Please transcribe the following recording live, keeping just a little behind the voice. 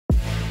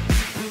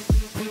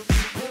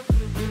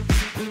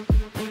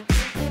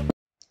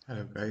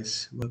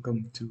guys,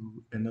 welcome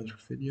to another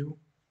video.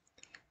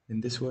 In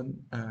this one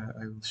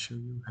I will show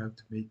you how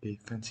to make a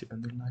fancy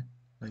underline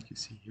like you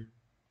see here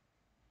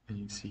and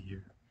you see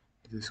here.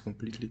 This is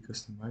completely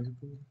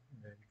customizable.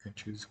 You can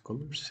choose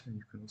colors and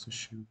you can also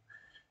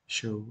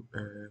show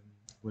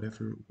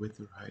whatever width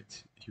or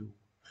height you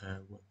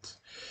want.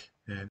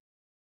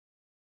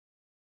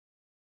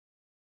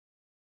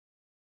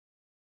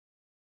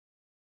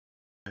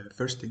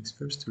 First things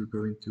first, we're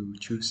going to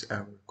choose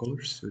our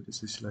colors. So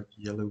this is like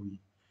yellowy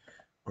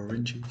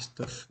orangey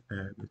stuff,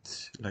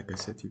 but like I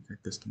said, you can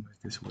customize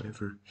this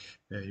whatever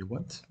you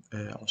want.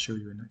 I'll show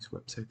you a nice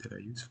website that I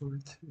use for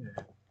it.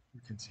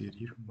 You can see it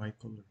here,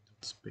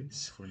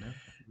 mycolor.space. For now,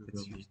 we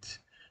will need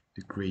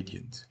the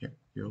gradient. Yeah,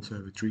 you also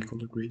have a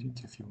 3-color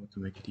gradient if you want to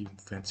make it even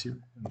fancier.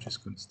 I'm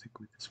just going to stick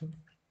with this one.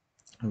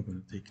 I'm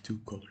going to take 2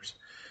 colors.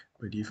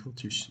 By default,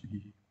 he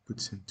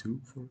puts in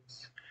 2 for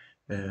us.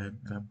 And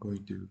I'm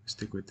going to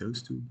stick with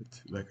those 2,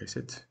 but like I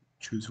said,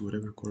 choose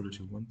whatever colors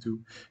you want to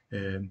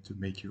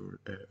make your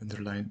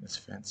underline as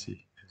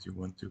fancy as you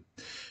want to.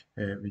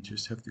 We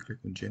just have to click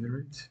on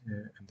generate,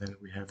 and then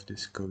we have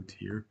this code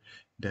here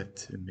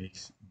that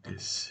makes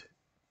this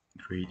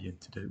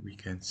gradient that we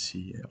can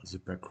see as a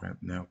background.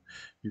 Now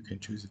you can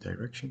choose the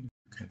direction.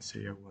 You can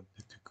say I want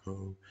it to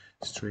go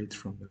straight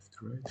from left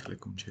to right.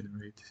 Click on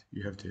generate.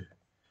 You have the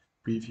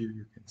preview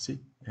you can see,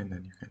 and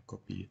then you can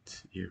copy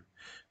it here.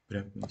 But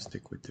I'm going to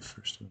stick with the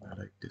first one. I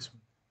like this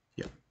one.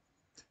 Yeah.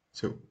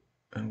 So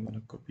I'm going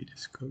to copy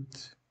this code.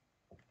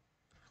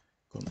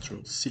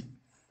 Control C.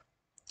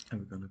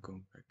 And we're going to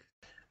go back.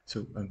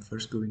 So I'm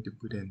first going to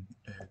put in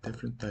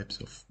different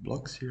types of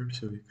blocks here,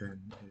 so you can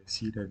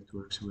see that it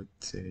works with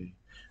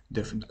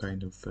different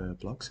kind of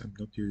blocks. I'm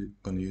not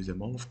going to use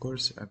them all, of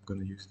course. I'm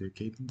going to use the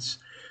Kadence,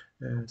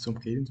 some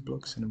Kadence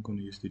blocks, and I'm going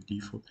to use the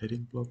default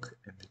heading block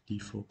and the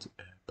default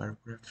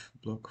paragraph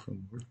block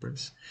from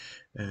WordPress.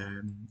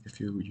 If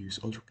you use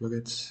other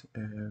plugins,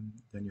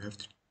 then you have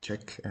to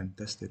check and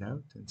test it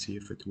out and see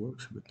if it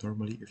works. But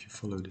normally, if you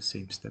follow the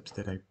same steps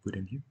that I put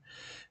in here,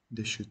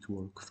 this should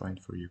work fine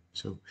for you.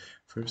 So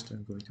first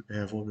I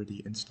have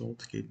already installed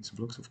Kadence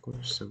Blocks, of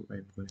course, so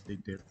I'm going to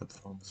take their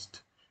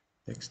advanced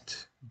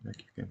text,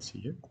 like you can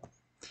see here.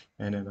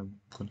 And then I'm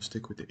going to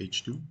stick with the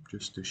H2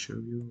 just to show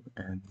you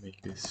and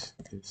make this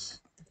let's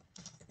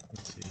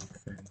say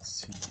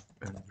fancy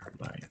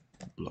underline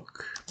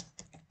block.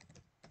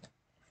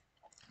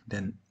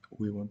 Then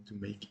we want to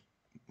make,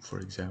 for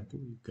example,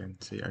 you can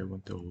say I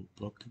want the whole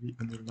block to be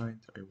underlined,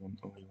 I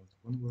only want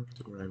one word,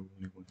 or I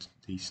only want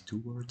these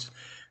 2 words.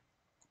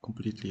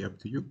 Completely up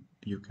to you.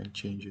 You can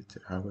change it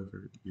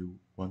however you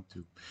want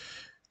to.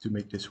 To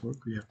make this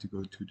work, we have to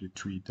go to the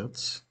 3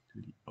 dots,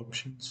 to the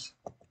options,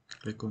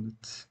 click on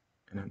it,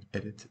 and then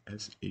edit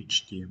as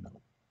HTML.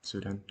 So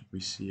then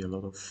we see a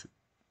lot of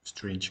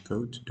strange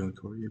code.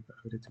 Don't worry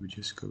about it. We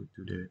just go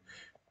to the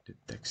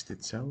text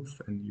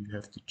itself, and you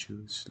have to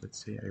choose,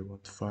 let's say I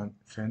want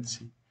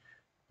fancy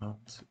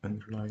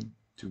underline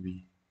to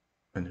be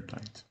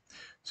underlined.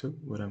 So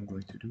what I'm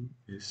going to do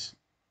is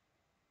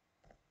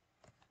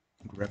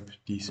grab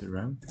these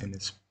around in a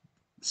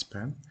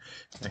span.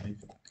 I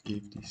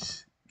give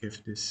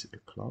this a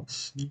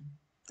class name,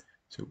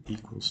 so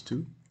equals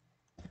to.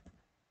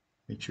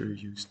 Make sure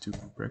you use 2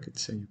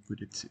 brackets and you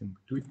put it in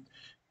between,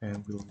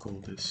 and we'll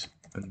call this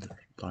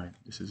underline.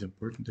 This is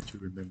important that you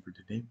remember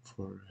the name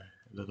for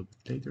a little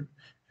bit later,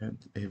 and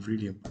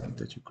really important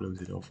that you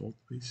close it off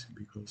always,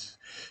 because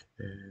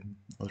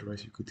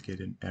otherwise you could get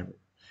an error.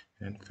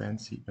 And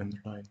fancy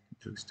underline,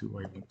 those 2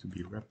 I want to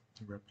be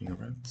wrapping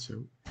around,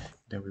 so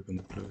then we're going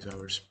to close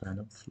our span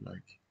off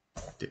like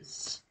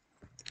this.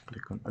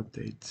 Click on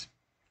update,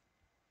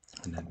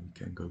 and then we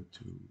can go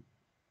to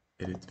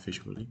edit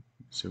visually,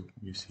 so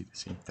you see the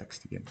same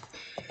text again.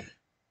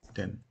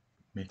 Then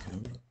make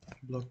another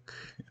block,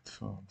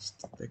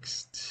 advanced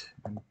text,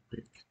 and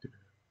pick the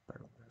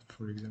paragraph,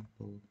 for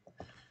example.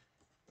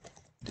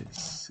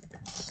 This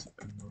is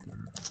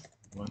another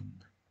one.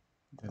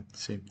 Then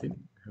same thing,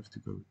 you have to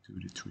go to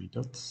the 3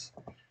 dots,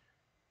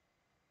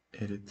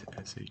 edit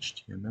as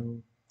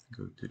HTML,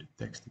 go to the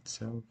text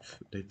itself.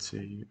 Let's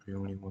say we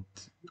only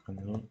want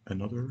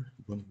another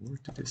 1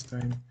 word this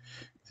time.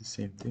 The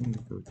same thing,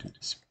 we go to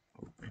this,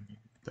 I made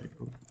a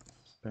typo,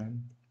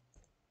 span.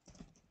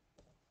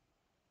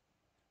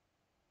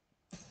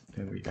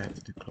 Then we add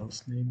the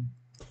class name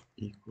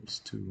equals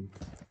to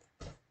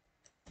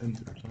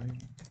underline,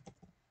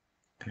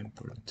 and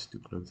important to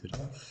close it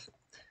off.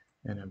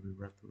 And then we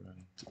wrap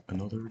around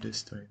another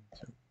this time,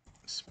 so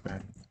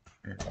span,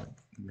 and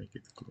make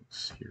it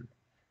close here.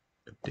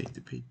 Update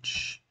the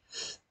page,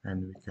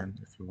 and we can,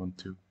 if you want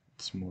to,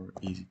 it's more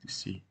easy to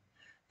see,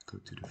 go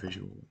to the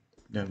visual one.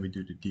 Then we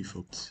do the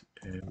default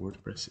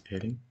WordPress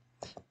heading.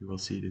 You will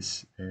see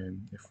this,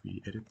 if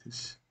we edit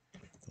this,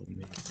 I'll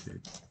make it the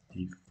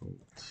default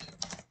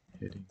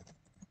heading.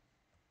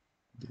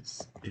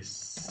 This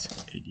is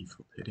a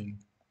default heading.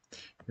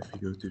 If we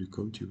go to the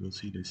code, you will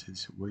see this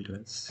is way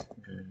less,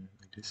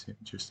 like this,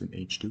 just an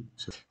H2.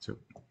 So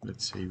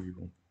let's say we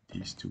want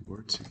these 2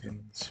 words again.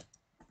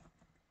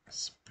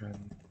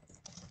 Span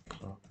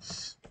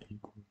class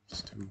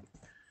equals to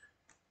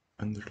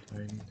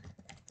underline,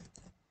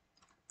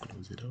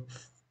 close it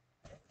off,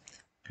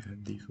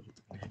 and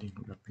default heading,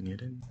 wrapping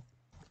it in,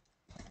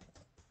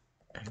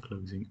 and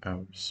closing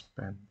our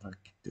span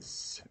like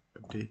this.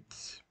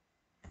 Update,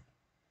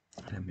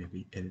 and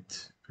maybe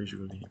edit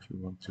visually if you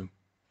want to.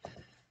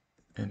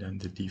 And then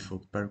the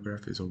default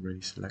paragraph is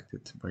already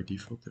selected by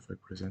default if I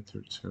press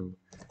enter, so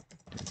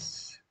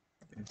this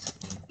is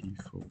a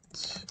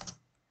default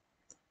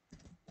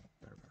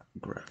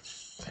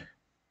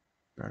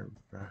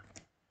paragraph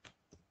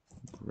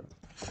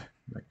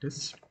like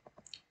this.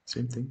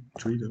 Same thing,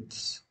 3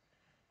 dots,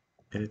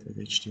 edit at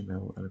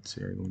HTML, and let's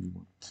say I only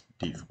want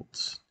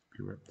defaults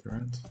to be wrapped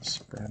around,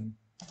 span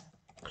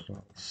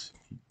class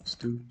equals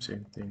to,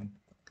 same thing,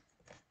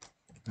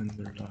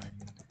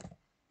 underline,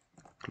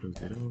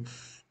 close it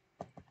off,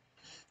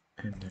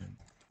 and then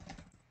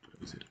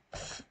close it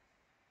off,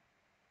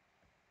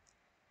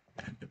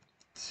 and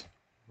update.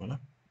 Voila.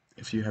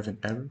 If you have an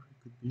error,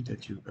 it could be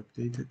that you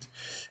update it,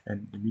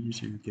 and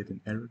immediately you get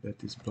an error that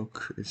this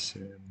block is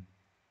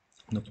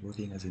not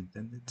working as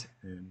intended.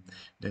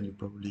 Then you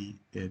probably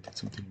did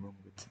something wrong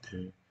with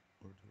the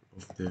order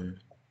of the,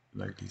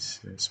 like these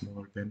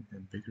smaller than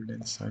and bigger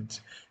than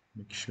signs.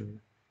 Make sure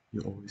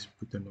you always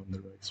put them on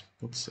the right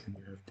spots, and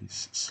you have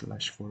this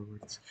slash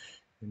forward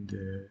in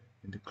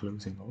the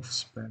closing off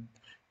span.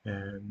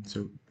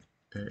 So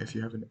if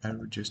you have an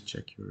error, just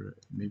check your,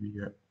 maybe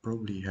you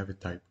probably have a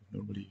typo.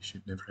 Normally you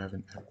should never have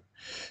an error.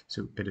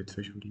 So edit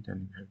visually,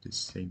 then you have this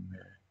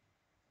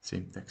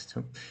same text.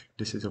 So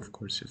this is, of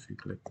course, if we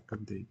click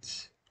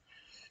update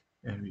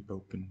and we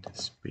open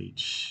this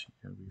page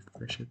and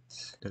refresh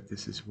it, that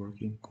this is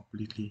working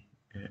completely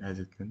as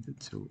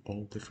intended. So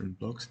all different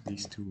blocks,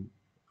 these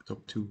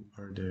top two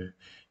are the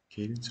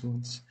Kadence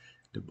ones,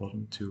 the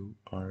bottom two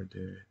are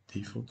the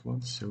default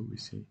ones. So we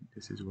see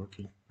this is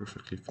working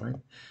perfectly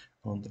fine.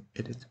 On the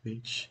edit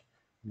page,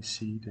 we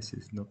see this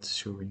is not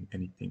showing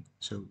anything,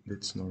 so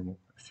that's normal.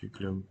 If you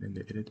go in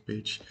the edit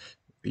page,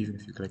 even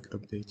if you click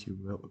update, you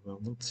will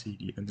not see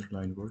the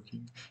underline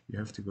working. You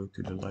have to go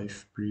to the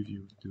live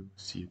preview to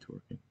see it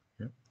working.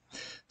 Yeah.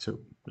 So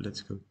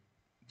let's go.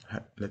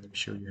 Let me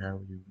show you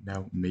how you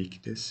now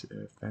make this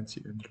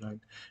fancy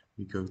underline.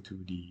 We go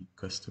to the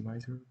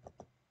customizer.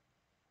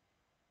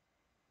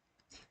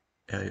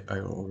 I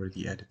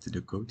already added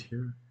the code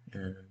here.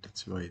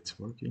 That's why it's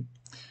working.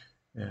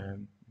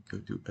 Go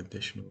to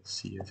additional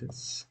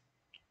CSS.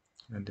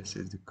 And this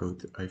is the code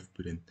that I've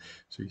put in.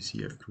 So you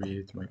see I've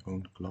created my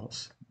own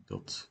class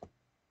dot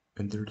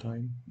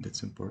underline.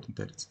 That's important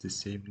that it's the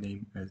same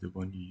name as the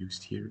one you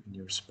used here in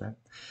your span.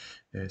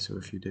 So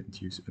if you didn't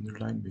use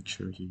underline, make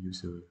sure you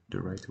use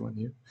the right one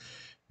here.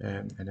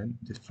 And then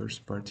the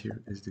first part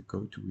here is the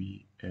code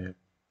we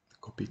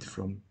copied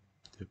from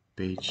the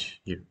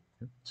page here.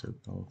 Yeah? So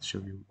I'll show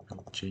you,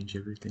 I'll change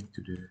everything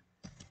to the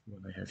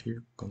one I have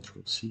here.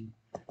 Control C,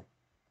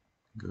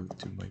 go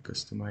to my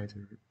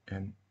customizer,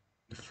 and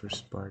the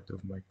first part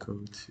of my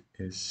code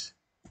is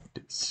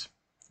this.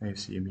 I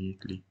see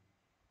immediately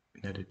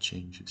that it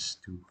changes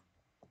to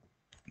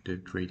the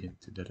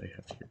gradient that I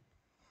have here.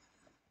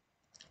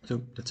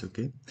 So that's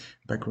okay.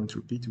 Background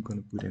repeat, we're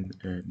going to put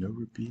in no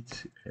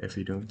repeat. If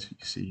you don't, you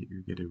see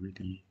you get a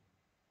really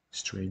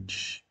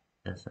strange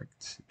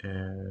effect.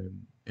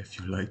 If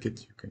you like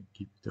it, you can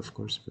keep it, of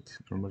course, but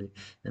normally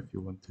if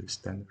you want the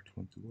standard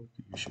one to work,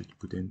 you should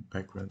put in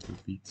background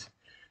repeat,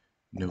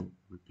 no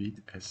repeat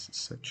as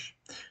such.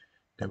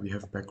 Then we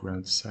have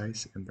background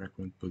size and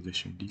background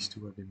position. These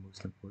two are the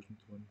most important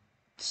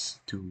ones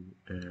to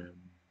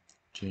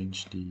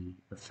change the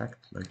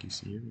effect. Like you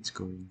see here, it's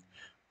going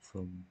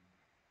from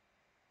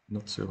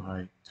not so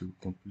high to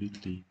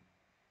completely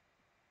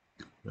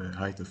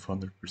height of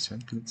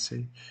 100%, let's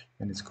say,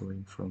 and it's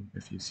going from,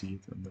 if you see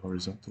it on the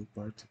horizontal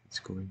part, it's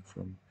going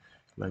from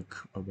like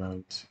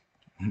about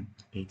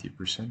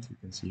 80%, you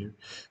can see here,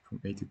 from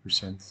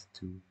 80%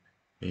 to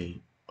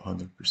a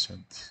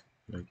 100%,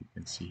 like you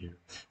can see here.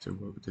 So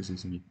what does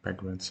this mean?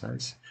 Background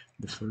size.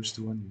 The first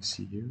one you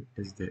see here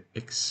is the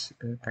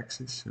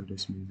x-axis, so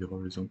this means the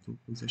horizontal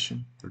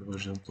position, or the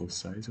horizontal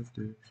size of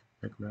the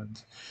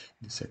background.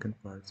 The second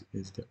part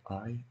is the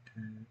I,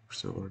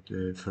 or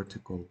the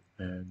vertical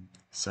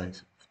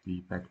size of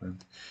the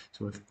background.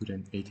 So I've put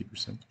in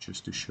 80%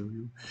 just to show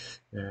you,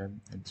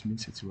 and this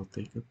means it will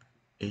take up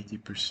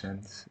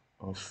 80%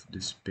 of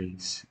the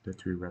space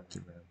that we wrapped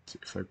around.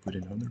 If I put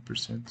in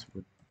 100%,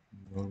 what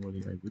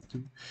normally I would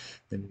do,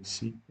 then you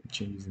see it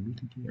changes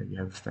immediately, and you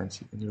have a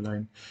fancy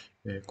underline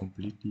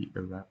completely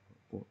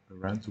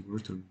around the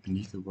word or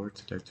beneath the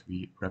word that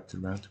we wrapped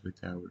around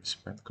with our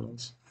span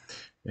clause.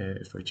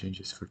 If I change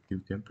this to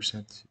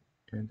 10%,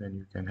 and then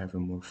you can have a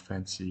more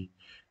fancy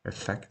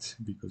effect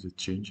because it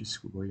changes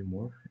way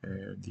more.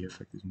 The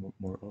effect is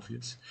more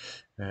obvious.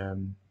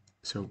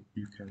 So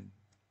you can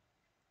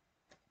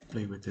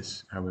play with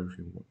this however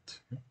you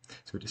want. Yeah?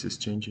 So this is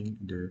changing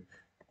the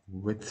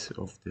width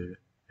of the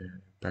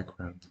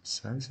background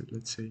size,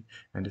 let's say,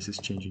 and this is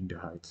changing the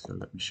height. So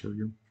let me show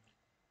you.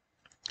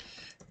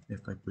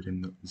 If I put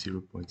in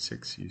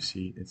 0.6, you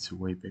see it's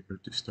way bigger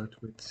to start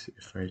with.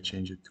 If I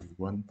change it to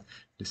 1,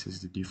 this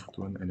is the default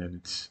one, and then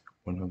it's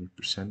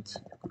 100%.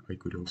 I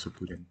could also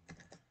put in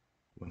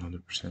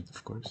 100%,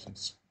 of course,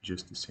 it's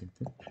just the same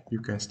thing.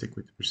 You can stick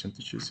with the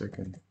percentages. I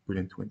can put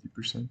in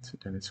 20%,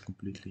 then it's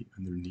completely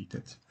underneath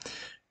it.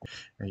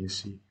 And you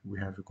see we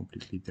have a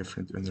completely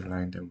different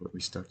underline than what we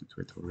started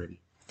with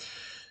already.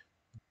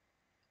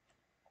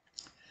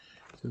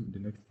 So the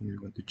next thing we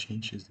want to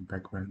change is the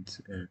background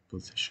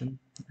position.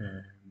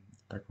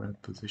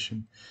 Background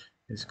position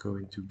is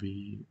going to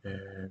be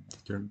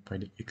determined by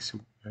the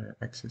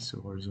x-axis, so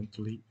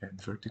horizontally,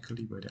 and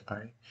vertically by the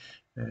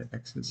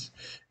y-axis.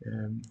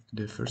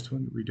 The first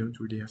one, we don't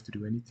really have to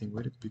do anything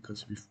with it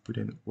because we've put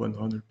in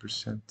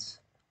 100%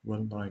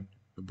 one line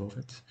above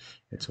it.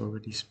 It's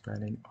already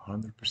spanning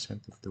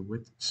 100% of the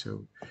width,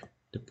 so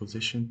the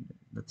position,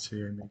 let's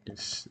say I make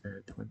this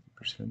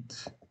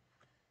 20%,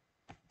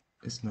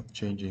 it's not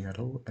changing at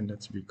all, and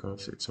that's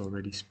because it's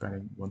already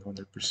spanning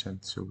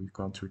 100%, so we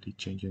can't really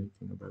change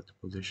anything about the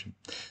position.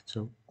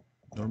 So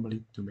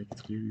normally, to make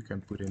it clear, you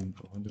can put in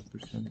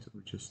 100%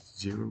 or just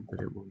 0,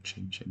 but it won't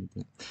change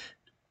anything.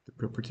 The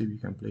property we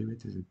can play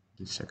with is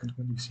the second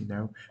one. You see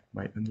now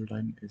my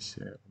underline is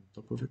on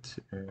top of it,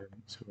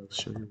 so I'll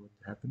show you what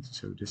happens.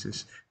 So this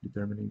is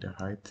determining the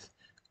height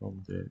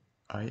on the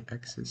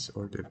y-axis,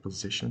 or the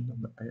position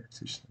on the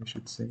y-axis, I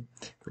should say.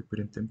 If I put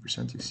in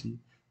 10%, you see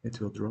it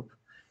will drop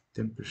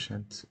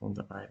 10% on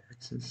the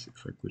y-axis.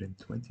 If I put in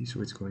 20,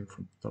 so it's going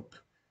from top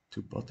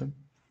to bottom,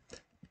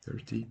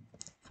 30,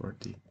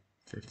 40,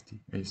 50.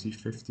 And you see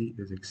 50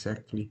 is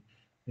exactly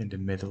in the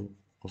middle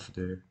of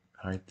the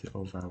height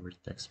of our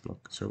text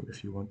block. So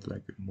if you want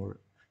like more,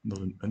 not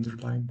an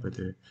underline, but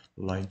a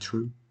line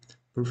through,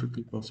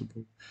 perfectly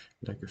possible,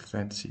 like a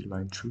fancy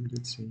line through,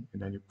 let's say,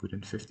 and then you put in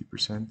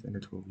 50% and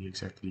it will be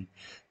exactly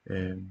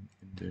in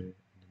the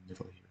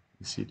middle here.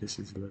 You see, this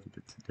is a little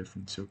bit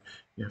different, so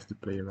you have to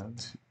play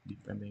around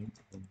depending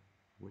on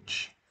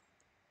which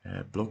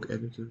block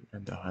editor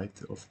and the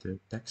height of the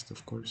text.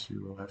 Of course,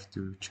 you will have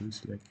to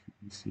choose. Like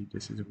you see,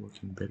 this is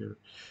working better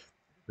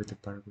with the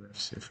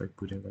paragraphs. If I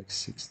put in like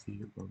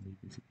 60 or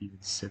maybe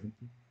even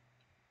 70,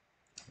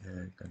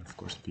 it can of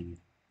course be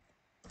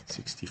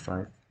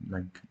 65.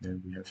 Like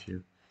then we have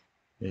here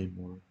a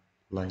more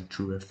line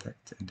through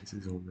effect, and this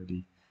is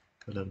already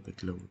a little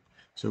bit lower.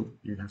 So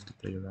you have to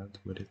play around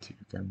with it.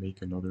 You can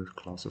make another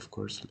class, of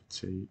course,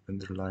 let's say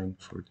underline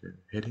for the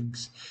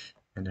headings,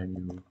 and then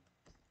you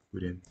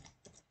put in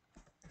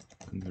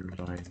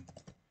underline,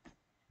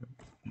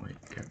 my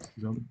caps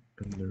is on,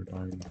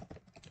 underline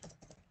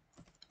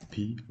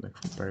P, like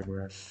for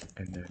paragraph,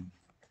 and then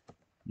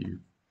you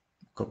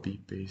copy,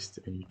 paste,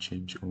 and you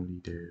change only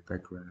the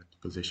background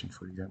position,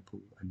 for example,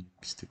 and you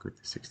stick with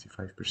the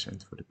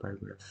 65% for the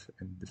paragraph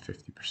and the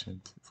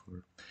 50%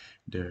 for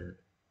the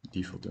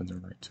default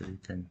underline. So you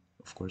can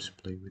of course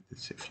play with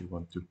this if you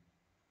want to.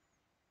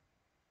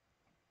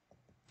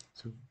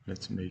 So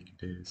let's make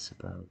this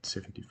about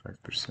 75%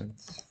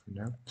 for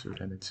now, so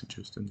then it's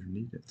just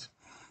underneath it,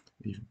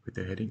 even with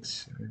the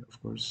headings,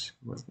 of course.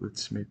 Well,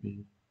 let's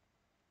maybe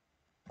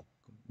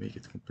make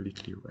it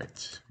completely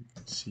right. You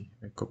can see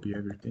I copy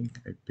everything,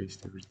 I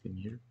paste everything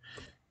here,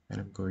 and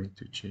I'm going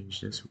to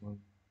change this one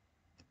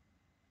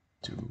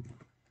to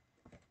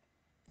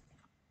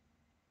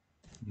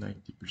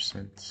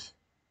 90%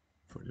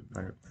 for the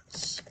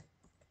paragraphs.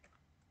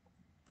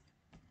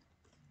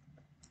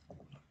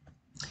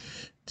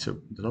 So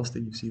the last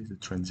thing you see is the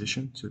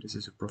transition. So this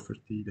is a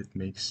property that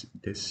makes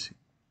this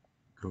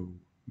go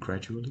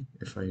gradually.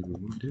 If I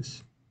remove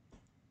this,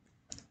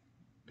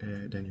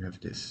 then you have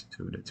this,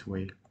 so that's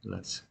way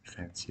less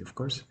fancy, of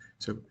course.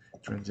 So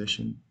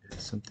transition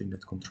is something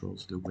that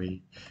controls the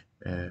way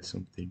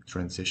something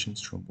transitions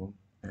from one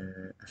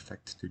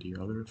effect to the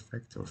other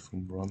effect, or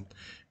from one.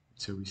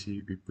 So we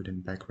see we put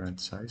in background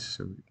size,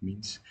 so it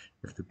means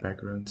if the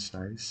background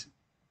size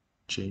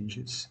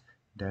changes,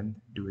 then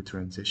do a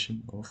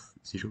transition of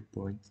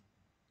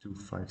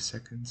 0.25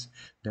 seconds.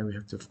 Then we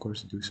have to of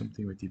course do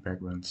something with the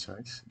background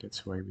size.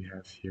 That's why we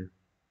have here,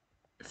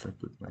 if I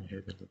put my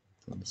head a little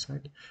bit on the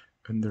side,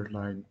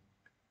 underline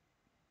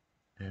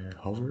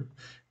hover.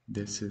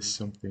 This is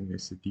something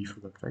that's a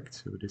default effect,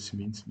 so this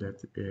means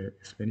that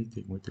if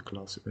anything with the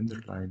class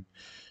underline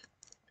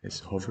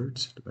is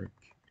hovered, like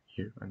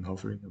here I'm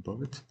hovering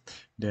above it,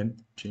 then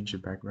change the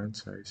background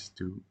size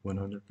to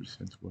 100%,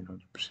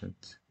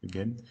 100%.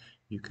 Again,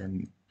 you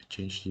can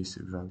change these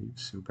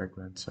values. So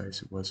background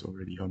size was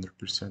already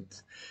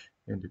 100%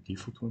 in the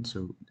default one,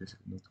 so this is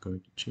not going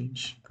to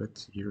change,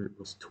 but here it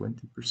was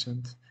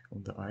 20%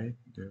 on the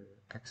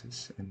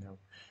axis, and now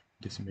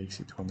this makes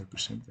it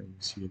 100%, and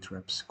you see it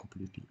wraps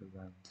completely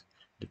around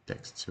the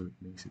text, so it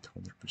makes it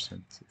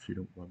 100%. If you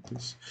don't want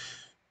this,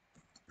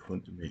 you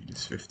want to make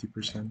this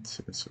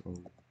 50%, that's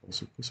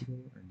also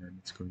possible, and then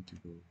it's going to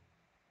go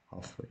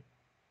halfway.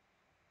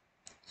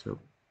 So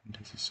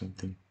this is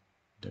something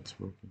that's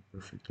working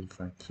perfectly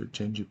fine. So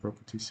change your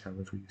properties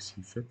however you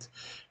see fit,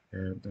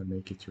 and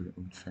make it your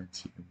own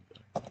fancy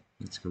underline.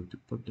 Let's go to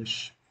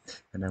publish,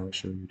 And now I'll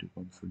show you the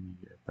one for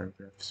the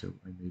paragraph. So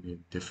I made a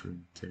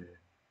different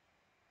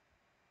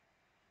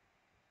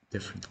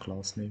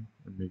class name,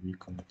 and maybe you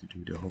can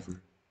do the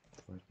hover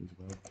part as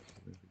well.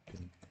 So we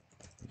can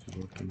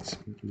lowercase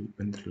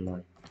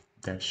underline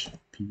dash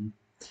p,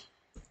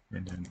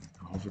 and then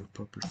a hover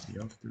property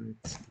after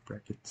it, the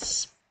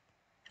brackets,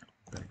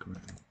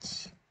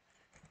 background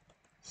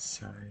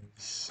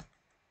size.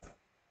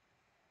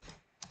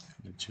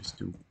 Let's just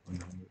do 100%,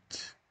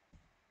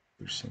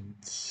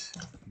 100%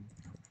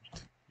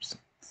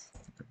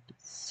 like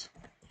this.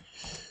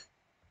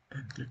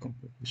 And click on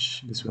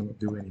publish. This will not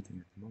do anything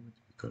at the moment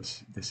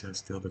because this has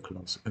still the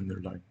class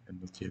underline and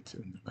not yet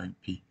underline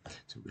p.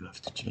 So we'll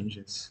have to change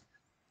this.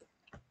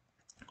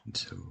 And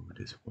so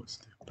this was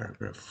the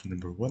paragraph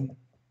number 1.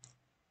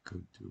 Go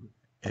to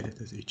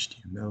edit as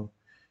HTML.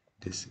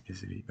 This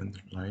is a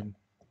underline.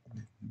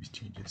 Let me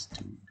change this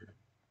to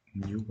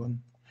the new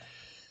one.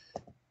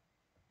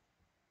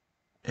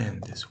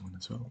 And this one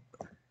as well.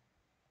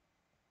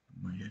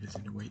 My head is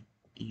in the way.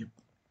 Yep.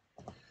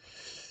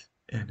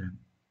 And then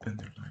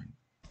underline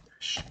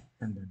dash,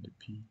 and then the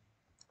p,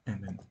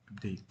 and then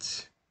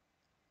update.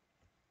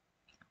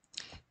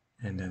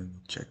 And then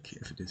we'll check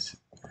if this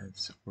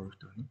has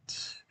worked or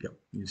not. Yep,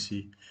 you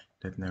see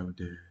that now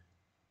the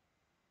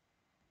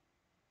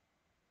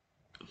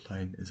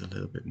line is a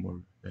little bit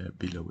more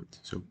below it.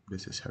 So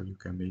this is how you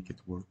can make it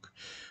work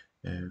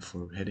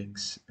for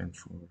headings and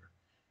for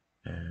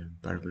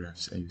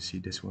paragraphs. And you see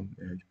this one,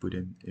 you put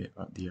in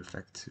the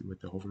effect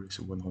with the hover is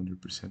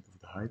 100% of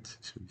the height,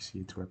 so you see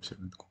it wraps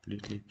around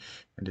completely,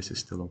 and this is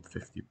still on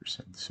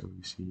 50%. So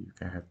you see you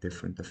can have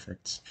different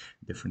effects,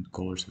 different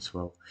colors as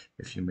well,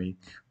 if you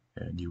make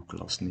new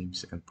class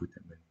names and put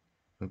them in.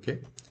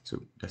 Okay,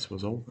 so that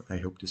was all. I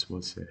hope this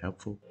was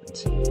helpful, and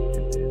see you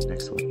in the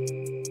next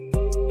one.